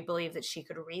indication that we believe that she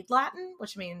could read Latin,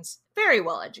 which means very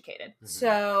well educated. Mm-hmm.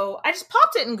 So I just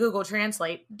popped it in Google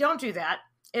Translate. Don't do that.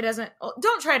 It doesn't,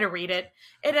 don't try to read it.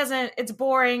 It doesn't, it's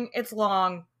boring. It's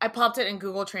long. I popped it in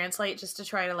Google Translate just to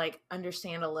try to like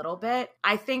understand a little bit.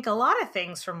 I think a lot of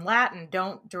things from Latin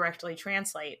don't directly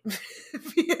translate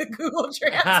via Google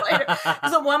Translator.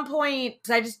 Because at one point,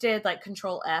 I just did like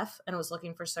Control F and was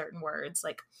looking for certain words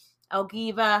like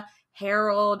Elgiva,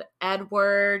 Harold,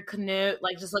 Edward, Canute,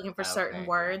 like just looking for certain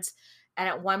words. And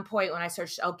at one point when I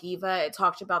searched Elgiva, it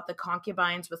talked about the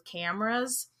concubines with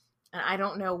cameras. And I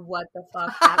don't know what the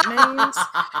fuck that means.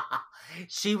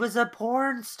 She was a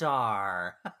porn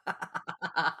star.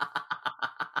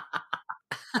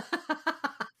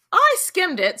 I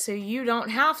skimmed it, so you don't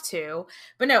have to.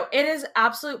 But no, it is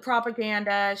absolute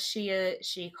propaganda.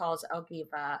 She calls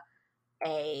Elgiva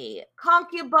a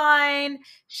concubine.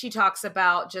 She talks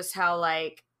about just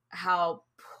how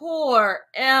poor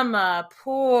Emma,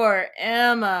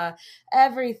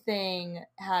 everything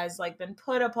has like been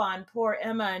put upon poor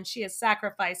Emma, and she has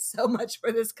sacrificed so much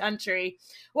for this country,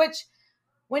 which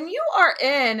when you are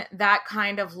in that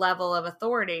kind of level of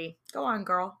authority, go on,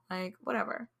 girl, like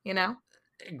whatever, you know,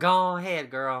 go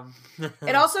ahead, girl.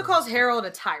 It also calls Harold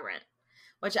a tyrant,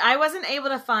 which I wasn't able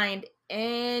to find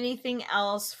anything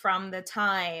else from the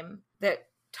time that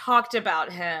talked about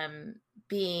him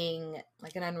being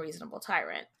like an unreasonable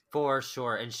tyrant. For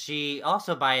sure. And she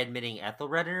also, by admitting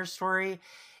Ethelred in her story,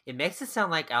 it makes it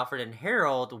sound like Alfred and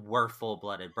Harold were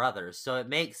full-blooded brothers. So it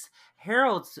makes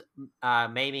Harold's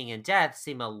maiming and death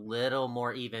seem a little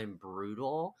more even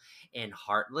brutal and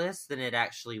heartless than it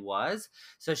actually was.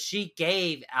 So she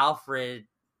gave Alfred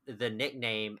the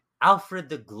nickname Alfred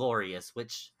the Glorious,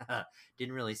 which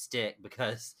didn't really stick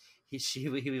because he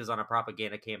was on a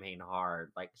propaganda campaign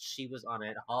hard. Like, she was on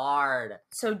it hard.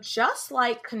 So just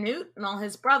like Canute and all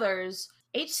his brothers,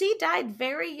 HC died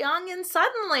very young and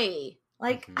suddenly.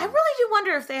 Like, I really do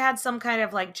wonder if they had some kind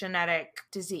of like genetic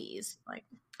disease. Like,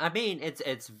 I mean,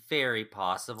 it's very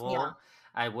possible. Yeah.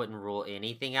 I wouldn't rule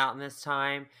anything out in this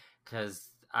time because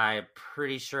I'm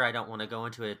pretty sure I don't want to go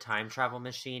into a time travel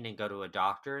machine and go to a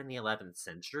doctor in the 11th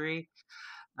century.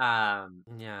 Yeah,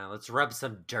 let's rub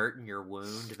some dirt in your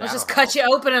wound. Let's just cut you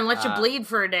open and let you bleed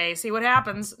for a day. See what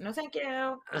happens. No, thank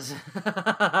you.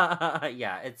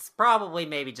 Yeah, it's probably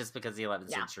maybe just because the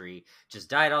 11th century just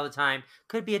died all the time.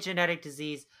 Could be a genetic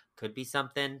disease. Could be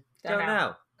something. Don't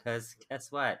know. Because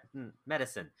guess what?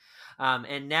 Medicine.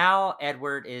 And now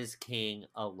Edward is king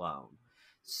alone.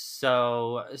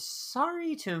 So,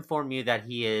 sorry to inform you that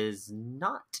he is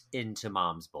not into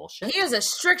mom's bullshit. He is a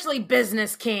strictly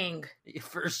business king.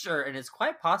 For sure. And it's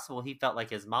quite possible he felt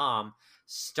like his mom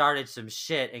started some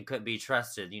shit and couldn't be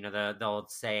trusted. You know, the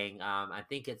old saying, I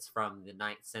think it's from the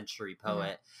 9th century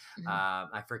poet.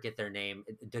 I forget their name.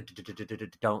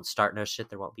 Don't start no shit,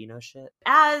 there won't be no shit.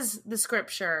 As the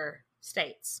scripture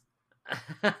states.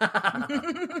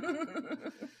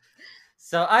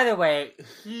 So either way,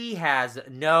 he has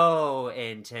no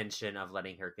intention of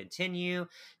letting her continue.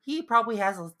 He probably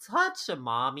has a touch of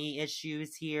mommy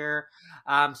issues here.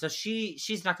 So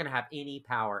she's not going to have any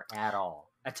power at all.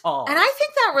 And I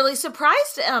think that really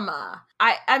surprised Emma.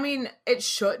 I mean, it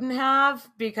shouldn't have,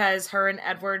 because her and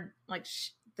Edward, like,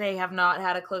 they have not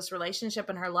had a close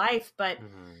relationship in her life. But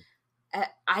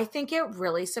I think it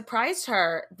really surprised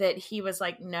her that he was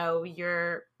like, no,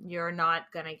 you're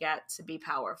not going to get to be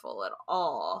powerful at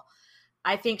all.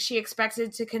 I think she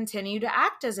expected to continue to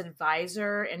act as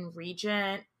advisor and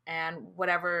regent and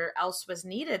whatever else was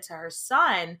needed to her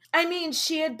son. I mean,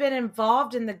 she had been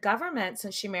involved in the government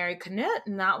since she married Canute,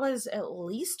 and that was at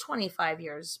least 25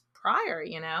 years prior,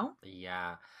 you know?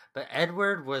 Yeah, but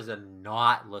Edward was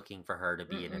not looking for her to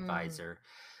be an advisor.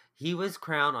 He was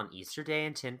crowned on Easter Day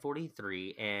in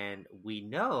 1043, and we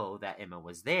know that Emma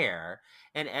was there.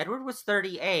 And Edward was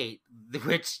 38,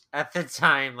 which at the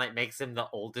time like makes him the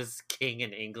oldest king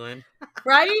in England.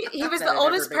 Right? He was the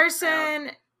oldest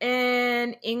person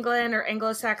in England or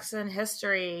Anglo-Saxon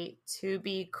history to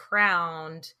be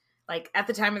crowned. Like, at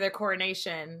the time of their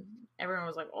coronation, everyone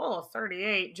was like, oh,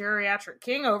 38, geriatric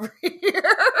king over here.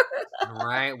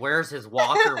 Right? Where's his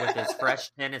walker with his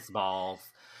fresh tennis balls?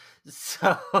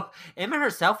 So Emma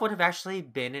herself would have actually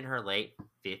been in her late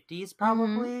 50s,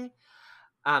 probably.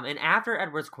 And after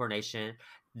Edward's coronation,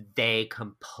 they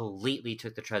completely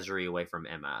took the treasury away from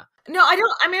Emma. No, I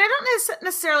don't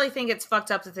necessarily think it's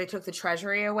fucked up that they took the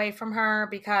treasury away from her,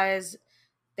 because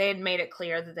they had made it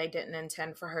clear that they didn't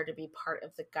intend for her to be part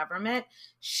of the government.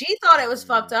 She thought it was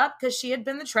fucked up because she had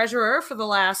been the treasurer for the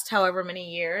last however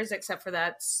many years, except for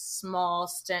that small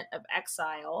stint of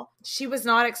exile. She was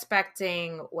not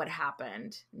expecting what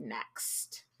happened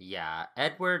next. Yeah,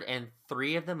 Edward and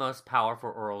 3 of the most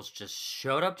powerful earls just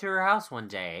showed up to her house one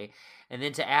day, and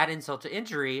then to add insult to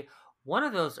injury, one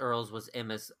of those earls was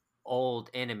Emma's old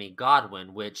enemy,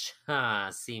 Godwin, which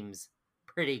seems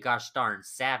pretty gosh darn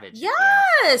savage.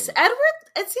 Yes, Edward.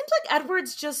 It seems like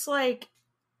Edward's just like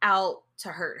out to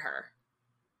hurt her.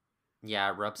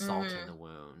 Yeah, rub salt in the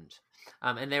wound.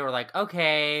 And they were like,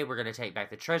 okay, we're going to take back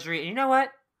the treasury. And you know what?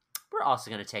 We're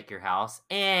also going to take your house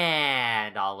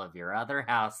and all of your other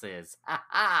houses.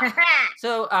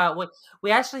 So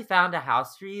we actually found a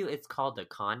house for you. It's called a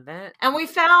convent. And we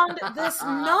found this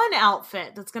nun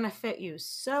outfit that's going to fit you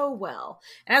so well.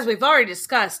 And as we've already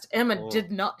discussed, Emma did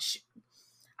not...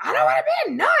 I don't want to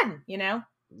be a nun, you know?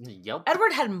 Yep.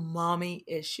 Edward had mommy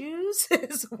issues,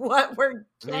 is what we're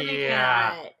getting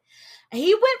at.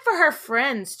 He went for her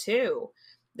friends, too.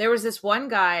 There was this one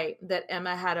guy that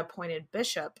Emma had appointed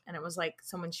bishop, and it was like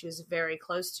someone she was very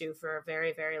close to for a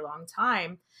very, very long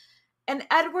time. And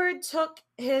Edward took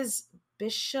his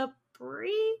bishopness.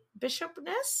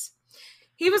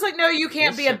 He was like, no, you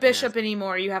can't be a bishop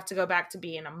anymore. You have to go back to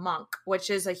being a monk,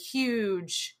 which is a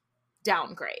huge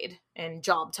downgrade in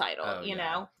job title, you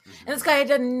know? And this guy had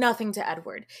done nothing to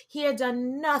Edward. He had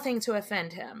done nothing to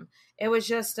offend him. It was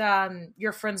just,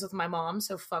 you're friends with my mom,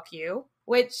 so fuck you,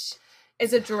 which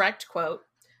is a direct quote.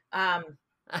 No,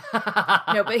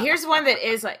 but here's one that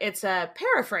is, it's a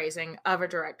paraphrasing of a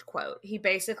direct quote. He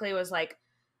basically was like,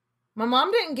 My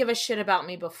mom didn't give a shit about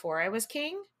me before I was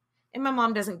king, and my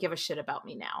mom doesn't give a shit about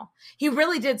me now. He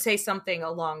really did say something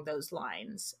along those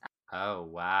lines. Oh,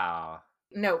 wow.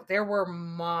 No, there were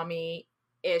mommy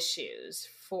issues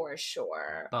for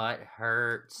sure. Butt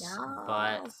hurts. Yes.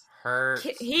 Butt hurts.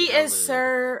 He is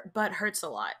Sir Butt Hurts a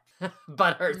Lot.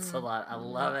 Butt hurts a lot. I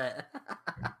love it.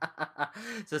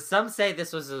 So some say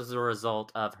this was as a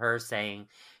result of her saying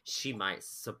she might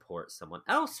support someone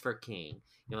else for king.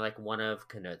 You know, like one of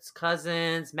Canut's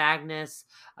cousins, Magnus,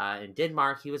 in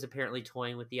Denmark. He was apparently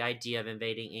toying with the idea of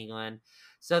invading England.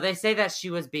 So they say that she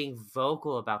was being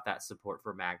vocal about that support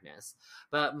for Magnus.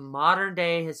 But modern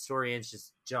day historians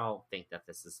just don't think that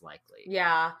this is likely.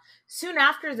 Yeah. Soon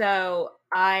after, though,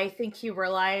 I think he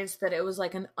realized that it was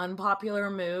like an unpopular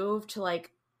move to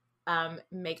like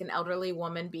make an elderly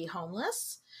woman be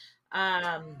homeless.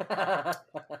 And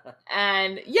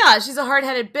yeah, she's a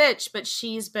hard-headed bitch, but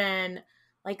she's been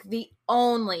like the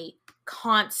only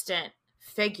constant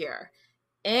figure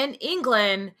in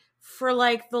England for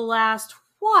like the last,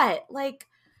 what, like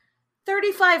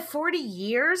 35, 40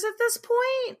 years at this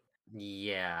point?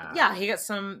 Yeah. Yeah, he got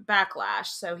some backlash.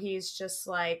 So he's just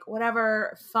like,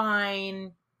 whatever,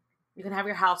 fine. You can have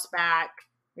your house back.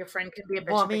 Your friend can be a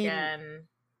bitch again.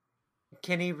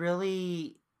 Can he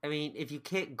really... I mean, if you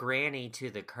kick Granny to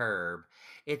the curb,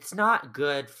 it's not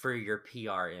good for your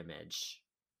PR image.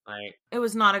 Like, it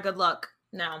was not a good look.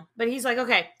 No. But he's like,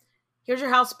 okay, here's your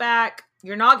house back.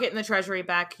 You're not getting the treasury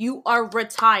back. You are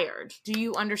retired. Do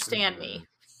you understand me?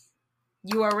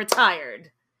 You are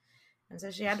retired. And so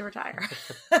she had to retire.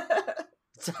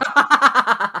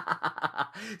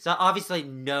 So obviously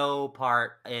no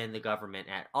part in the government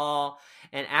at all.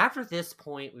 And after this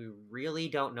point, we really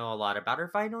don't know a lot about her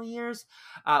final years.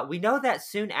 We know that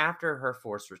soon after her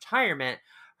forced retirement,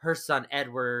 her son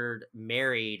Edward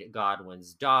married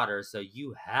Godwin's daughter. So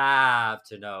you have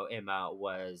to know Emma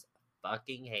was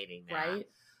fucking hating that.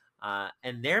 Right.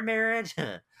 And their marriage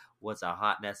was a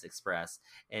hot mess express.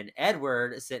 And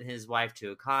Edward sent his wife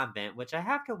to a convent, which I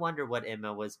have to wonder what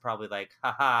Emma was probably like,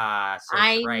 haha.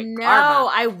 I know.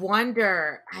 Karma.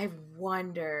 I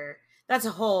wonder. That's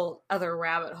a whole other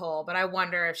rabbit hole, but I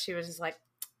wonder if she was just like,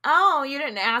 oh, you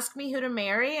didn't ask me who to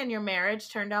marry and your marriage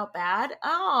turned out bad?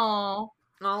 Oh,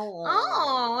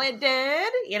 it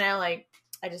did? You know, like,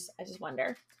 I just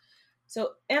wonder.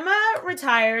 So Emma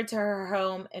retired to her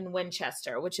home in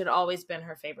Winchester, which had always been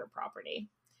her favorite property.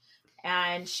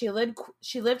 And she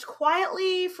lived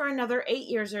quietly for another 8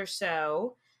 years or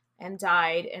so and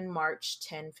died in March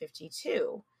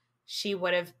 1052. She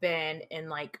would have been in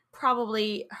like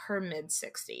probably her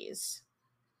mid-60s.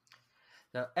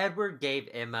 Now, Edward gave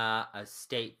Emma a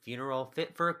state funeral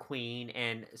fit for a queen,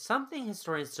 and something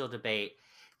historians still debate,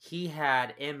 he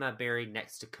had Emma buried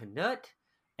next to Canute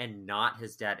and not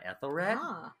his dad Ethelred.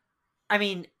 Ah. I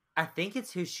mean, I think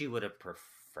it's who she would have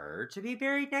preferred to be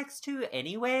buried next to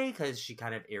anyway, because she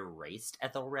kind of erased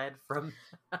Ethelred from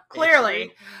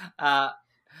clearly.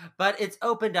 But it's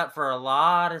opened up for a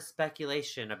lot of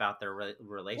speculation about their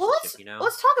relationship. Well,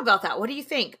 let's talk about that. What do you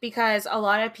think? Because a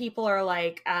lot of people are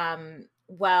like,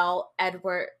 well,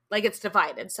 Edward, like it's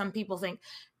divided. Some people think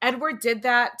Edward did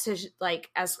that to like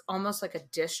as almost like a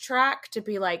diss track to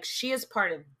be like, she is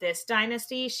part of this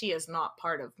dynasty. She is not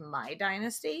part of my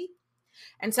dynasty.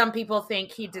 And some people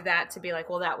think he did that to be like,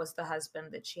 well, that was the husband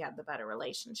that she had the better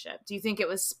relationship. Do you think it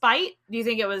was spite? Do you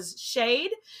think it was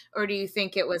shade? Or do you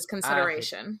think it was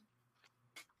consideration?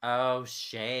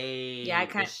 Shade. Yeah,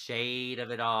 the shade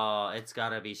of it all. It's got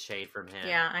to be shade from him.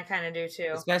 Yeah, I kind of do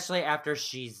too. Especially after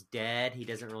she's dead. He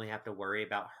doesn't really have to worry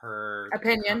about her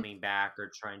opinion coming back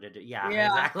or trying to do. Yeah.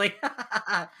 Exactly.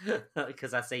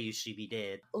 Because I say you, she be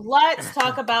dead. Let's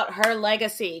talk about her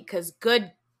legacy. Because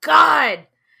good God,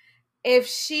 if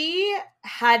she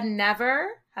had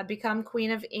never had become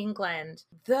Queen of England,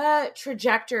 the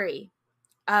trajectory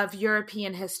of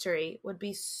European history would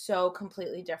be so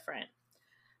completely different.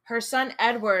 Her son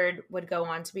Edward would go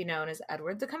on to be known as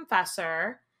Edward the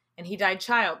Confessor, and he died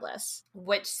childless,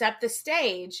 which set the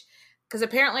stage because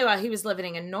apparently while he was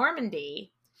living in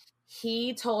Normandy,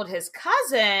 he told his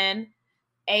cousin,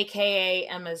 aka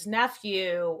Emma's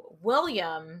nephew,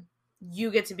 William,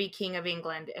 you get to be King of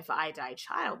England if I die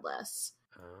childless.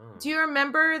 Oh. Do you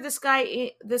remember this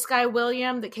guy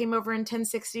William that came over in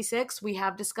 1066? We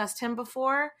have discussed him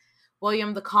before.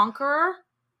 William the Conqueror.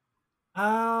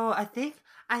 Oh, I think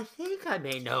I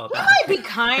may know about him. He might be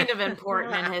kind of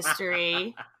important in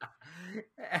history.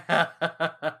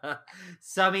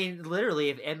 So, I mean, literally,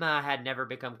 if Emma had never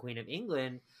become Queen of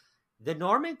England, the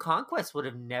Norman conquest would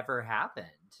have never happened.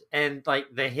 And like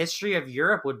the history of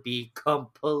Europe would be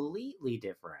completely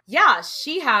different. Yeah,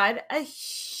 she left a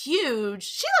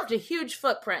huge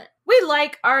footprint. We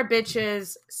like our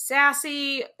bitches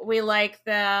sassy. We like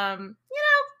them,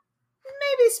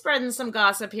 maybe spreading some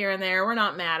gossip here and there. We're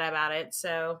not mad about it.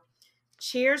 So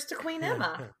cheers to Queen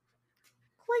Emma.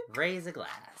 Clink. Raise a glass.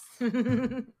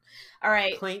 All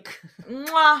right. Clink.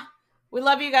 Mwah. We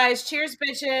love you guys. Cheers,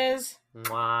 bitches.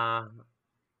 Mwah.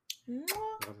 Mwah.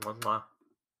 Mwah. Mwah.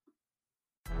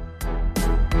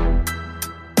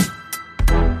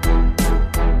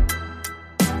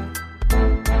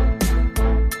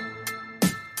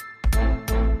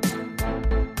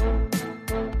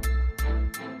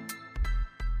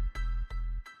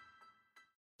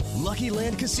 Lucky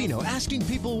Land Casino, asking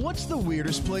people, what's the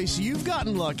weirdest place you've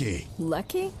gotten lucky?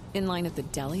 Lucky? In line at the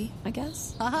deli, I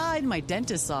guess? Aha, in my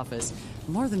dentist's office.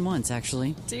 More than once,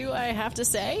 actually. Do I have to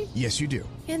say? Yes, you do.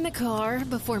 In the car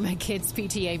before my kids'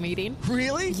 PTA meeting.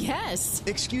 Really? Yes.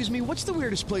 Excuse me, what's the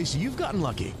weirdest place you've gotten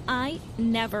lucky? I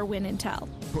never win and tell.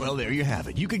 Well, there you have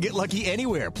it. You can get lucky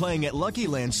anywhere, playing at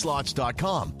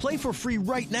LuckyLandSlots.com. Play for free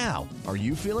right now. Are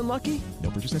you feeling lucky?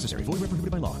 No purchase necessary. Void where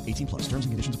prohibited by law. 18+. Terms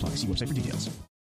and conditions apply. See website for details.